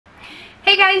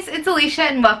Hey guys, it's Alicia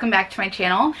and welcome back to my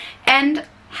channel, and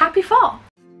happy fall!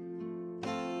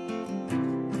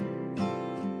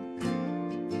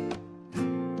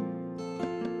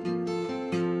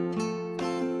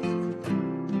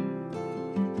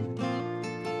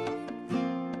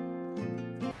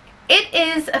 It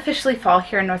is officially fall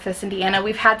here in Northwest Indiana.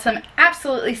 We've had some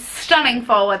absolutely stunning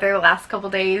fall weather the last couple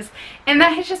days, and that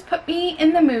has just put me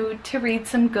in the mood to read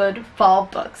some good fall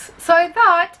books. So I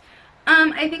thought,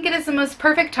 I think it is the most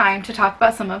perfect time to talk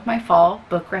about some of my fall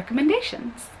book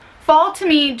recommendations. Fall to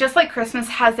me, just like Christmas,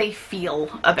 has a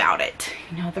feel about it.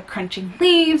 You know, the crunching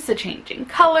leaves, the changing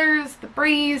colors, the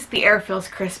breeze, the air feels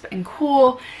crisp and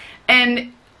cool,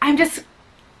 and I'm just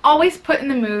always put in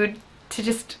the mood to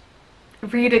just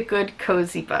read a good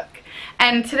cozy book.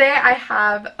 And today I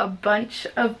have a bunch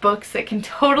of books that can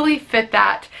totally fit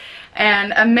that,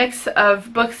 and a mix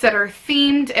of books that are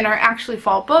themed and are actually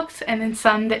fall books, and then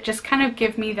some that just kind of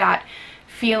give me that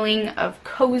feeling of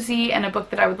cozy and a book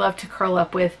that I would love to curl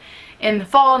up with in the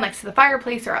fall next to the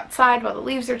fireplace or outside while the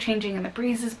leaves are changing and the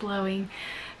breeze is blowing.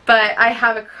 But I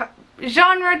have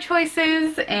genre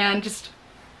choices, and just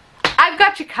I've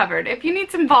got you covered. If you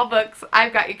need some fall books,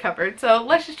 I've got you covered. So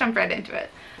let's just jump right into it.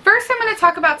 First, I'm going to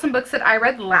talk about some books that I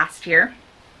read last year.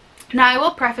 Now, I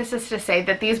will preface this to say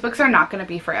that these books are not going to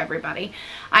be for everybody.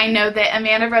 I know that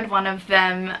Amanda read one of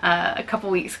them a couple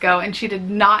weeks ago, and she did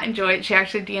not enjoy it. She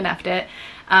actually DNF'd it.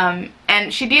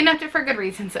 And she DNF'd it for good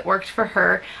reasons. It worked for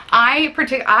her.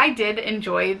 I did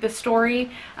enjoy the story,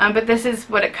 but this is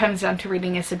what it comes down to.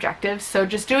 Reading is subjective. So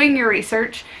just doing your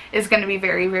research is going to be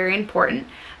very, very important.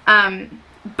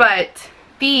 But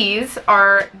these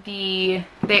are they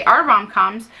are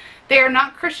rom-coms. They are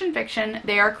not Christian fiction.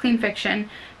 They are clean fiction.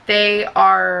 They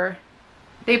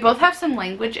both have some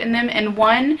language in them, and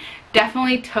one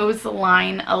definitely toes the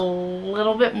line a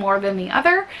little bit more than the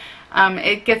other.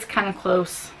 It gets kind of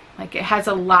close. Like, it has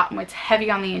a lot more, it's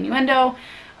heavy on the innuendo,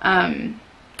 and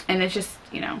it's just,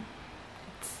 you know,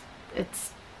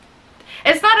 it's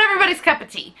not everybody's cup of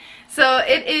tea. So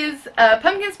it is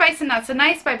Pumpkin Spice and Not So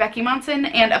Nice by Becky Monson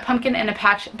and A Pumpkin in a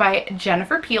Patch by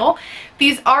Jennifer Peel.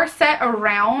 These are set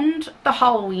around the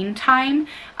Halloween time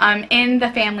in the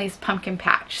family's pumpkin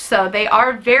patch. So they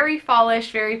are very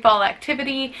fallish, very fall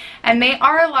activity, and they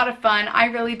are a lot of fun. I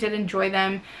really did enjoy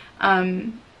them.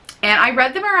 And I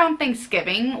read them around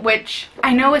Thanksgiving, which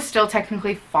I know is still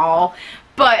technically fall,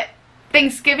 but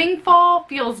Thanksgiving fall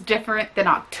feels different than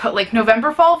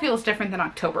November fall feels different than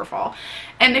October fall.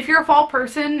 And if you're a fall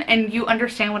person and you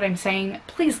understand what I'm saying,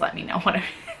 please let me know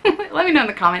let me know in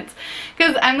the comments,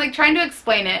 because I'm like trying to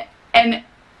explain it, and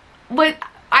what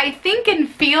I think and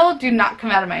feel do not come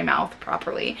out of my mouth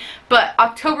properly. But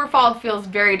October fall feels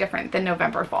very different than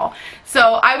November fall.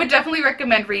 So I would definitely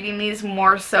recommend reading these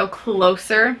more so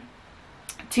closer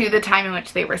to the time in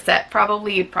which they were set.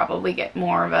 You'd probably get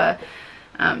more of a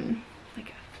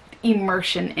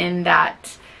immersion in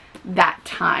that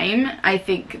time. I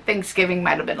think Thanksgiving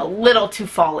might have been a little too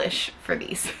fallish for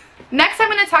these. Next,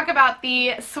 I'm going to talk about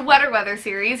the Sweater Weather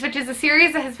series, which is a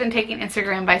series that has been taking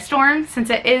Instagram by storm, since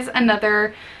it is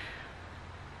another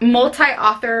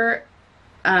multi-author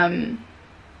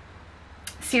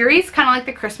series, kind of like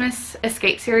the Christmas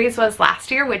Escape series was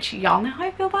last year, which y'all know how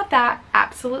I feel about that.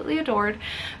 Absolutely adored.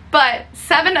 But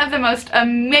 7 of the most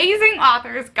amazing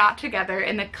authors got together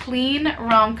in the clean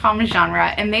rom-com genre,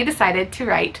 and they decided to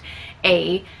write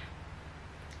a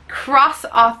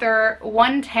cross-author,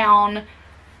 one-town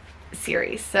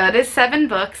series. So it is 7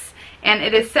 books, and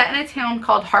it is set in a town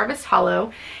called Harvest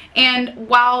Hollow. And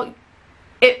while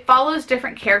it follows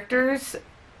different characters,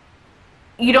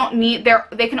 you don't need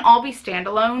they can all be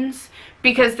standalones,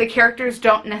 because the characters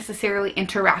don't necessarily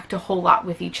interact a whole lot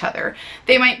with each other.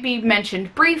 They might be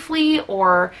mentioned briefly,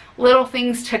 or little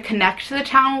things to connect to the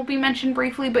town will be mentioned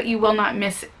briefly, but you will not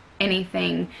miss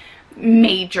anything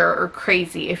major or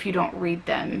crazy if you don't read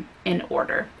them in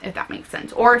order, if that makes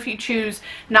sense. Or if you choose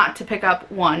not to pick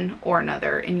up one or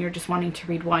another and you're just wanting to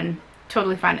read one,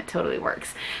 totally fine, it totally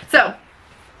works. So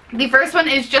the first one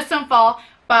is Just Don't Fall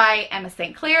by Emma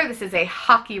St. Clair. This is a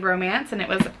hockey romance, and it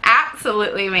was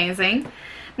absolutely amazing.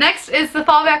 Next is The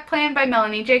Fallback Plan by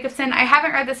Melanie Jacobson. I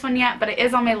haven't read this one yet, but it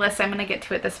is on my list. I'm going to get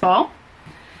to it this fall.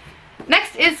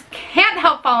 Next is Can't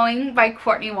Help Falling by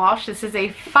Courtney Walsh. This is a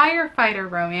firefighter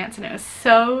romance, and it was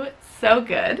so, so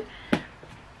good.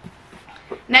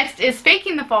 Next is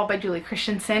Faking the Fall by Julie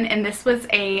Christensen, and this was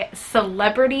a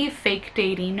celebrity fake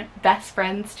dating best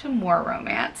friends to more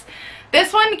romance.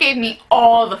 This one gave me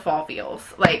all the fall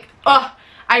feels. Like, oh,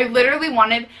 I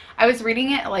was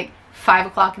reading it at like 5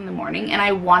 o'clock in the morning, and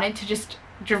I wanted to just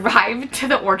drive to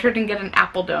the orchard and get an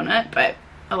apple donut, but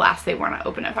alas, they were not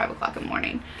open at 5 o'clock in the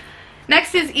morning.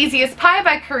 Next is Easy as Pie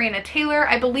by Karina Taylor.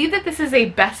 I believe that this is a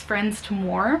Best Friends to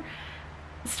More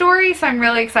story, so I'm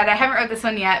really excited. I haven't read this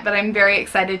one yet, but I'm very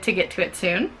excited to get to it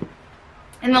soon.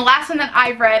 And the last one that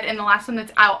I've read, and the last one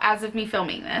that's out as of me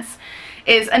filming this,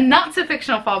 is A Not So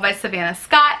Fictional Fall by Savannah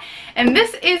Scott. And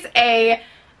this is a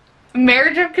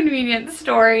marriage of convenience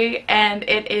story, and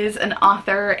it is an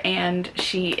author, and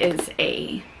she is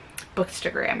a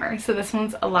bookstagrammer. So this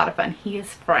one's a lot of fun. He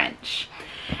is French.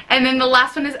 And then the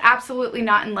last one is Absolutely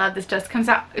Not in Love. This does come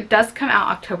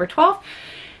out October 12th.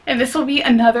 And this will be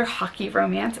another hockey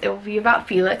romance. It will be about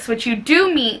Felix, which you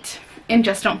do meet in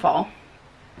Just Don't Fall.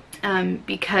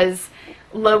 Because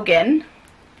Logan,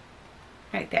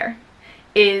 right there,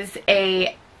 is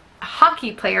a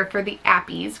hockey player for the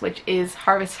Appies, which is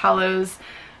Harvest Hollow's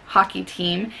hockey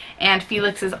team, and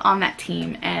Felix is on that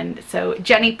team. And so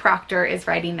Jenny Proctor is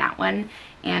writing that one,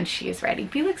 and she is writing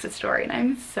Felix's story, and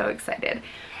I'm so excited.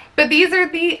 But these are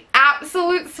the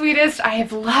absolute sweetest. I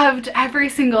have loved every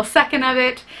single second of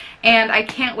it, and I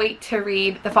can't wait to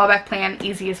read The Fallback Plan,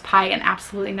 Easy as Pie, and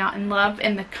Absolutely Not in Love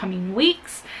in the coming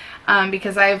weeks.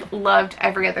 Because I've loved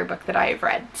every other book that I have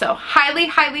read. So highly,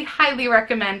 highly, highly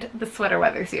recommend the Sweater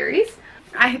Weather series.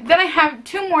 Then I have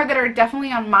two more that are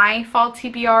definitely on my fall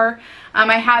TBR.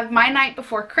 I have My Night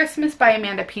Before Christmas by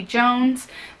Amanda P. Jones.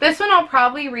 This one I'll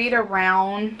probably read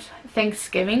around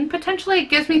Thanksgiving, potentially. It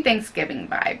gives me Thanksgiving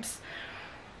vibes.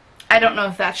 I don't know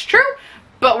if that's true,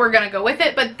 but we're gonna go with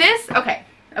it. But this, okay,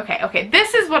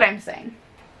 this is what I'm saying.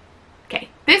 Okay,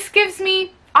 this gives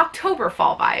me October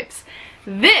fall vibes.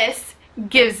 This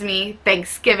gives me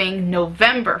Thanksgiving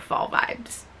November fall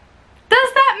vibes.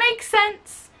 Does that make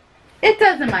sense? It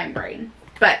does in my brain.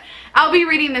 But I'll be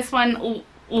reading this one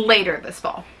later this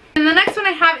fall. And the next one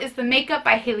I have is The Makeup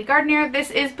by Haley Gardner. This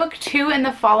is book 2 in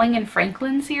the Falling in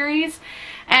Franklin series.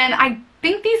 And I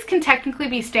think these can technically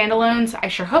be standalones. I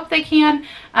sure hope they can,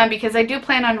 because I do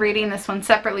plan on reading this one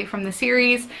separately from the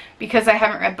series because I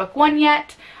haven't read book 1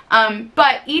 yet.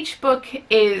 But each book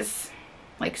is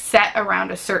like set around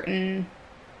a certain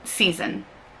season.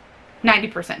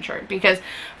 90% sure, because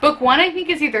book 1 I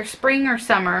think is either spring or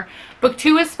summer, book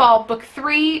 2 is fall, book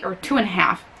 3, or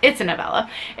 2.5, it's a novella,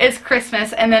 is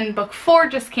Christmas, and then book 4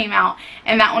 just came out,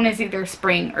 and that one is either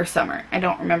spring or summer. I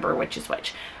don't remember which is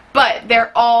which, but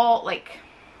they're all like,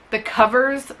 the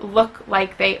covers look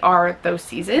like they are those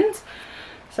seasons.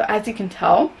 So as you can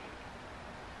tell,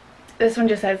 this one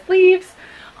just has leaves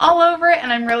all over it,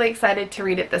 and I'm really excited to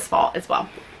read it this fall as well.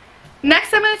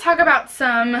 Next, I'm going to talk about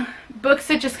some books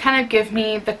that just kind of give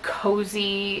me the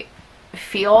cozy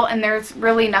feel, and there's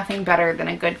really nothing better than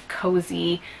a good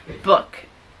cozy book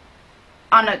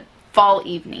on a fall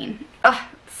evening. Ugh,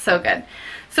 so good.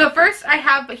 So first I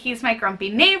have But He's My Grumpy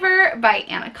Neighbor by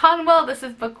Anna Conwell. This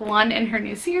is book 1 in her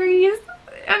new series,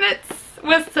 and it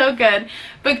was so good.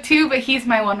 Book 2, But He's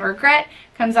My One Regret,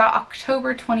 comes out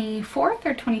October 24th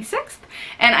or 26th,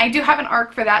 and I do have an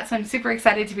arc for that, so I'm super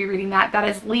excited to be reading that. That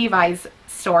is Levi's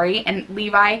story, and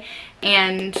Levi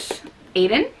and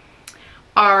Aiden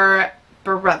are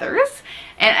brothers,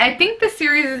 and I think the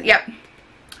series is, yep,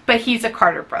 but he's a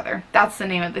Carter brother. That's the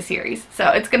name of the series. So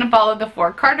it's going to follow the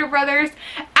 4 Carter brothers.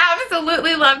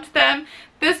 Absolutely loved them.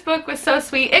 This book was so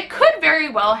sweet. It could very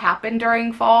well happen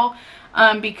during fall,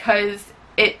 because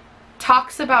it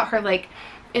talks about her like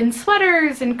in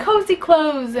sweaters and cozy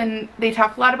clothes, and they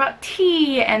talk a lot about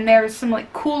tea, and there's some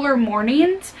like cooler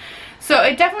mornings. So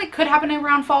it definitely could happen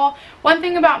around fall. One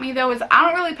thing about me though is I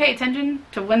don't really pay attention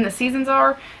to when the seasons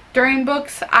are during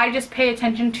books. I just pay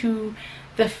attention to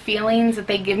the feelings that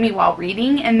they give me while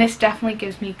reading, and this definitely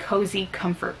gives me cozy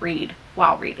comfort read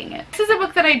while reading it. This is a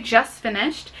book that I just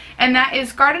finished, and that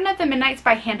is Garden of the Midnights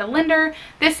by Hannah Linder.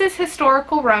 This is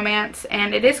historical romance,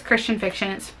 and it is Christian fiction.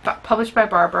 It's published by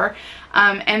Barber,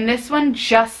 and this one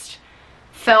just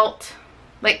felt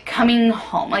like coming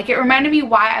home. Like, it reminded me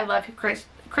why I love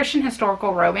Christian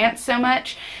historical romance so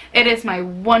much. It is my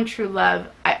one true love.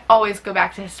 I always go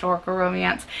back to historical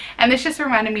romance, and this just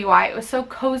reminded me why it was so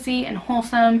cozy and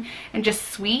wholesome and just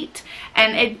sweet.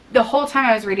 And the whole time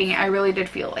I was reading it, I really did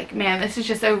feel like, man, this is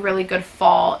just a really good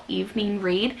fall evening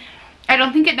read. I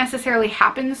don't think it necessarily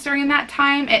happens during that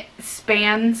time. It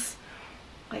spans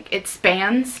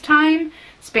time,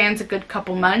 spans a good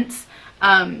couple months.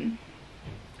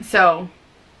 So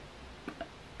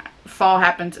fall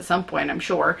happens at some point, I'm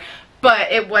sure, but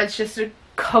it was just a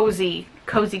cozy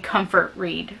comfort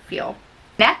read feel.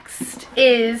 Next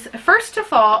is First to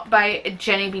Fall by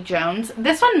Jenny B. Jones.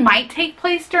 This one might take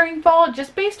place during fall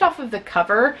just based off of the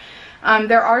cover.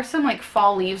 There are some like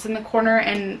fall leaves in the corner,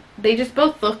 and they just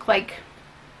both look like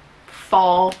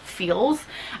fall feels.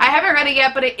 I haven't read it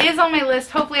yet, but it is on my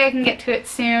list. Hopefully I can get to it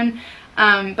soon.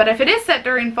 But if it is set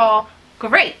during fall,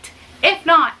 great. If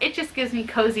not, it just gives me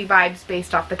cozy vibes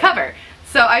based off the cover.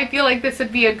 So I feel like this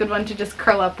would be a good one to just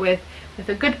curl up with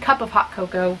a good cup of hot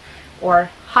cocoa or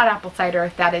hot apple cider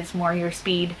if that is more your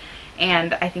speed.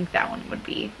 And I think that one would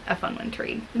be a fun one to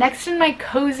read. Next in my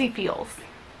cozy feels.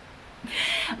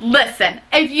 Listen,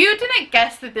 if you didn't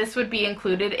guess that this would be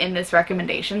included in this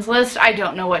recommendations list, I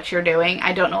don't know what you're doing.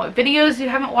 I don't know what videos you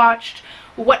haven't watched,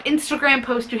 what Instagram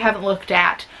post you haven't looked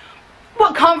at,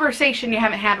 what conversation you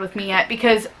haven't had with me yet,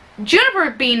 because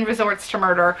Juniper Bean Resorts to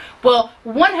Murder will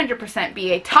 100%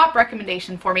 be a top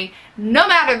recommendation for me no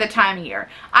matter the time of year.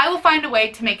 I will find a way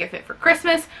to make it fit for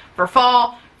Christmas, for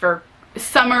fall, for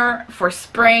summer, for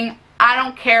spring. I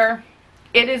don't care.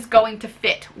 It is going to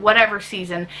fit whatever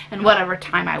season and whatever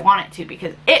time I want it to,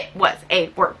 because it was a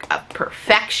work of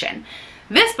perfection.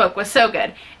 This book was so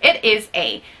good. It is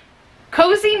a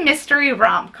cozy mystery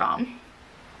rom-com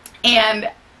and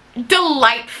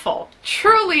delightful,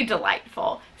 truly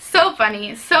delightful. So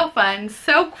funny, so fun,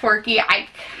 so quirky. I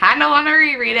kind of want to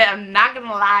reread it, I'm not gonna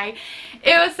lie.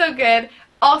 It was so good.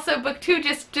 Also, book 2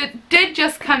 did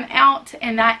just come out,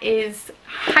 and that is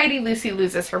Heidi Lucy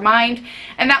Loses Her Mind.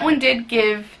 And that one did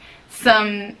give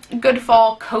some good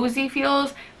fall cozy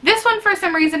feels. This one, for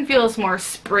some reason, feels more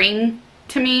spring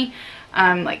to me.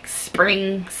 Like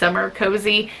spring, summer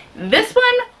cozy. This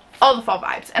one, all the fall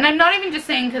vibes. And I'm not even just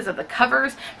saying because of the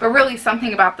covers, but really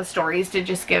something about the stories did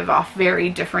just give off very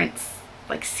different,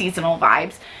 like, seasonal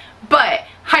vibes. But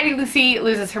Heidi Lucy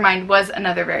Loses Her Mind was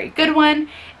another very good one,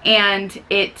 and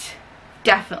it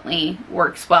definitely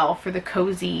works well for the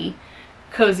cozy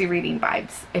reading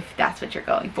vibes, if that's what you're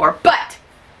going for. But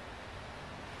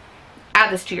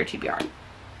add this to your TBR.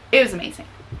 It was amazing.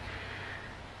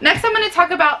 Next, I'm going to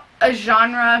talk about a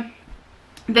genre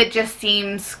that just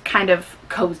seems kind of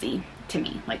cozy to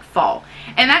me, like fall.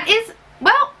 And that is,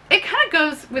 well, it kind of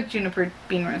goes with Juniper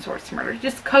Bean Resorts to Murder.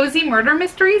 Just cozy murder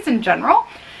mysteries in general.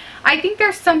 I think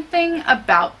there's something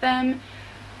about them,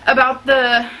 about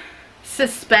the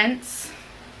suspense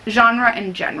genre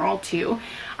in general too.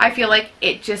 I feel like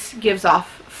it just gives off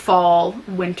fall,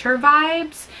 winter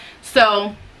vibes.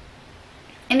 So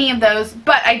any of those,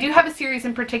 but I do have a series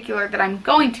in particular that I'm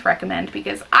going to recommend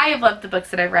because I have loved the books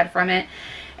that I've read from it.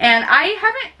 And I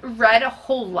haven't read a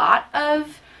whole lot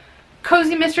of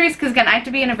cozy mysteries because, again, I have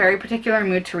to be in a very particular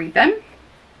mood to read them.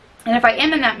 And if I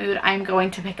am in that mood, I'm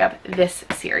going to pick up this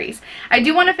series. I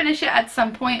do want to finish it at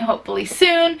some point, hopefully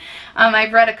soon.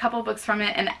 I've read a couple books from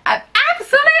it and I've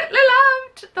absolutely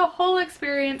loved the whole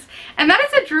experience. And that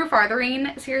is a Drew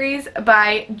Farthering series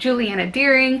by Juliana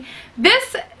Deering.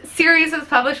 This series was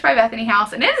published by Bethany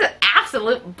House and it is an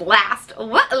absolute blast.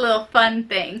 What a little fun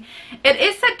thing. It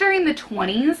is set during the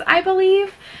 20s, I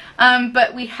believe.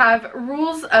 But we have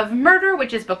Rules of Murder,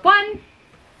 which is book 1.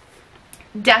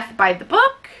 Death by the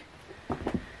Book.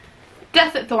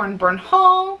 Death at Thornburn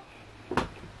Hall,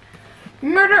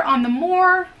 Murder on the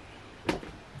Moor,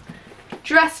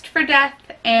 Dressed for Death,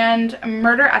 and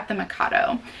Murder at the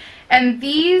Mikado. And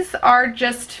these are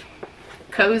just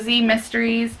cozy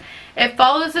mysteries. It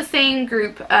follows the same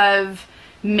group of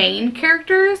main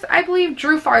characters, I believe.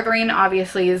 Drew Farthering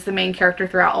obviously is the main character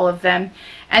throughout all of them,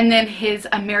 and then his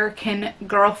American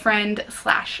girlfriend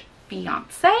slash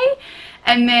fiance,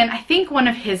 and then I think one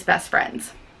of his best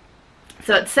friends.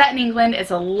 So it's set in England.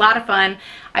 It's a lot of fun.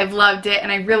 I've loved it,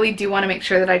 and I really do want to make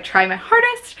sure that I try my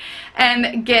hardest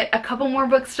and get a couple more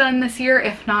books done this year,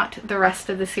 if not the rest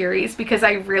of the series, because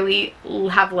I really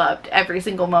have loved every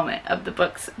single moment of the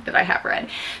books that I have read.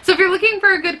 So if you're looking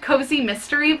for a good cozy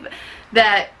mystery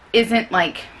that isn't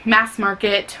like mass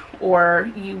market,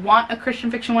 or you want a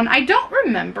Christian fiction one, I don't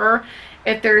remember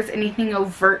if there's anything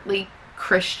overtly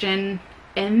Christian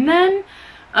in them.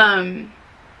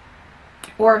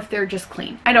 Or if they're just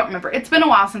clean. I don't remember. It's been a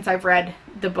while since I've read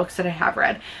the books that I have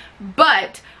read.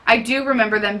 But I do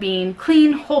remember them being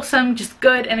clean, wholesome, just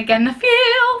good. And again, the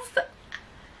feels.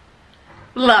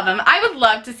 Love them. I would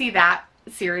love to see that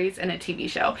series in a TV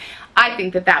show. I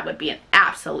think that that would be an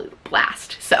absolute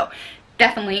blast. So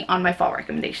definitely on my fall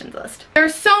recommendations list. There are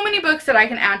so many books that I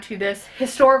can add to this.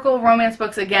 Historical romance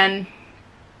books, again,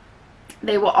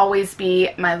 they will always be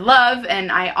my love.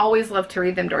 And I always love to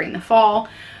read them during the fall.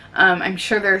 I'm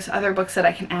sure there's other books that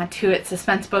I can add to it,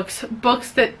 suspense books,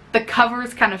 books that the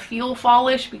covers kind of feel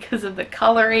fallish because of the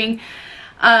coloring.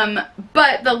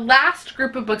 But the last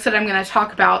group of books that I'm going to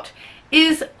talk about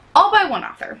is all by one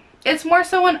author. It's more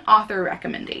so an author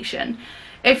recommendation.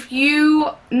 If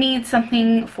you need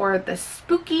something for the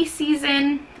spooky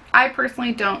season, I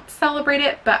personally don't celebrate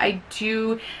it, but I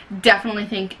do definitely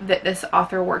think that this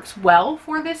author works well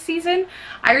for this season.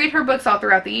 I read her books all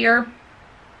throughout the year,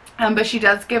 but she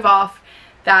does give off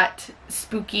that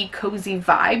spooky, cozy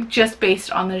vibe just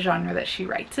based on the genre that she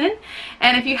writes in.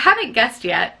 And if you haven't guessed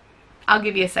yet, I'll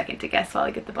give you a second to guess while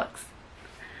I get the books.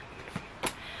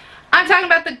 I'm talking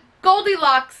about the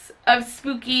Goldilocks of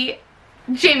spooky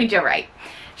Jamie Jo Wright.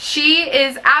 She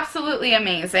is absolutely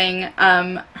amazing.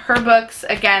 Her books,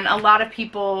 again, a lot of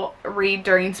people read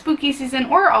during spooky season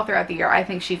or all throughout the year. I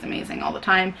think she's amazing all the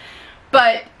time.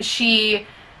 But she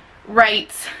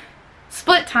writes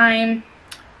split time,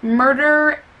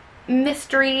 murder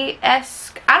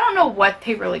mystery-esque. I don't know what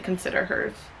they really consider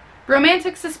hers.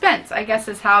 Romantic suspense, I guess,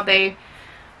 is how they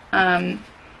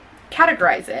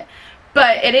categorize it.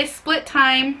 But it is split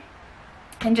time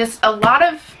and just a lot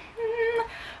of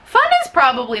fun is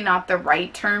probably not the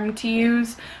right term to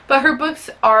use, but her books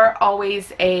are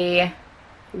always a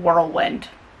whirlwind.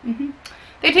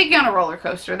 They take you on a roller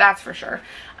coaster, that's for sure.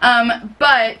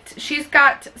 But she's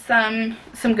got some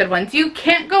good ones. You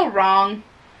can't go wrong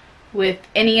with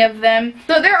any of them.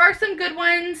 So there are some good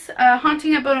ones.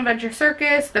 Haunting at Bonaventure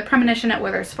Circus, The Premonition at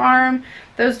Withers Farm.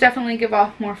 Those definitely give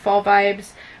off more fall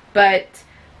vibes, but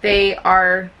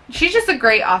she's just a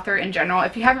great author in general.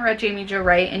 If you haven't read Jamie Jo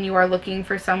Wright and you are looking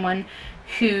for someone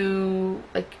who,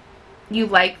 you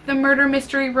like the murder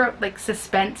mystery,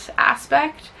 suspense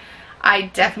aspect, I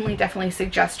definitely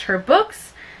suggest her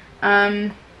books.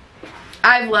 I've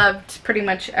loved pretty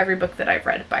much every book that I've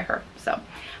read by her, so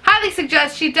highly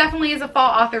suggest. She definitely is a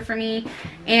fall author for me,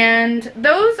 and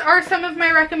those are some of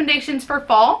my recommendations for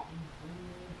fall.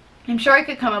 I'm sure I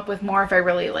could come up with more if I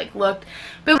really looked,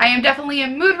 but I am definitely a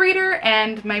mood reader,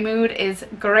 and my mood is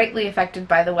greatly affected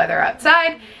by the weather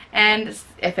outside, and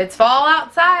if it's fall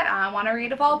outside, I want to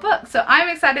read a fall book. So I'm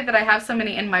excited that I have so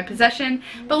many in my possession,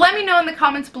 but let me know in the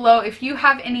comments below if you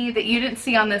have any that you didn't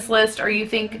see on this list, or you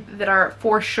think that are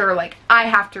for sure I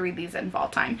have to read these in fall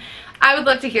time. I would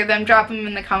love to hear them. Drop them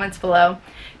in the comments below.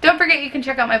 Don't forget you can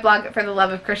check out my blog at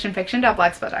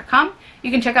fortheloveofchristianfiction.blogspot.com.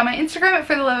 You can check out my Instagram at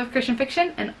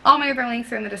fortheloveofchristianfiction, and all my other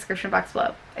links are in the description box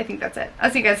below. I think that's it. I'll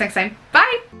see you guys next time.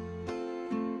 Bye!